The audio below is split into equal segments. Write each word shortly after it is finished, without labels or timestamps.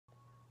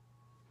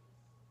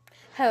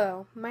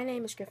Hello, my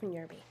name is Griffin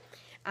Yearby.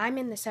 I'm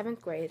in the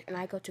 7th grade and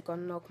I go to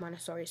Qeyno Labs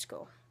Montessori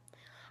School.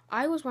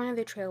 I was one of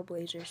the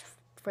trailblazers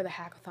for the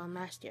hackathon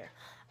last year.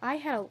 I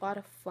had a lot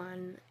of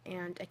fun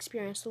and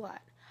experienced a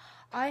lot.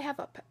 I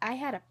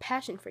had a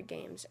passion for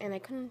games and I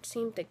couldn't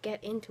seem to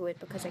get into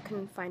it because I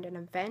couldn't find an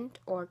event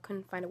or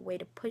couldn't find a way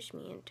to push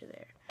me into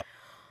there.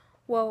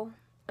 Well,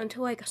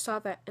 until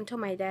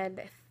my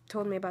dad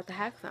told me about the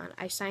hackathon,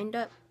 I signed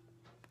up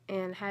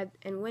and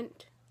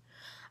went.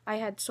 I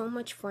had so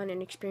much fun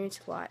and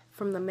experienced a lot,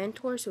 from the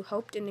mentors who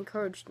helped and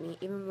encouraged me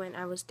even when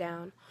I was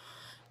down,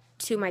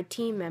 to my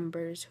team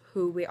members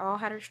who we all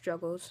had our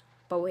struggles,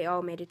 but we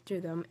all made it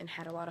through them and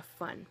had a lot of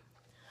fun.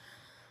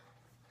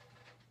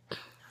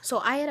 So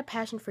I had a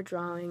passion for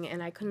drawing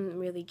and I couldn't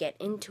really get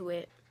into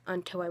it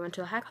until I went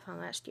to the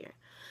hackathon last year.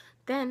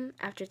 Then,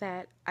 after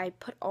that, I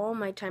put all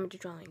my time into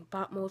drawing,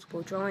 bought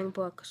multiple drawing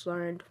books,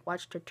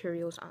 watched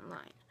tutorials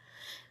online.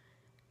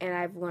 And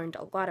I've learned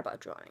a lot about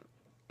drawing.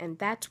 And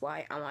that's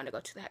why I want to go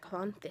to the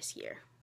hackathon this year.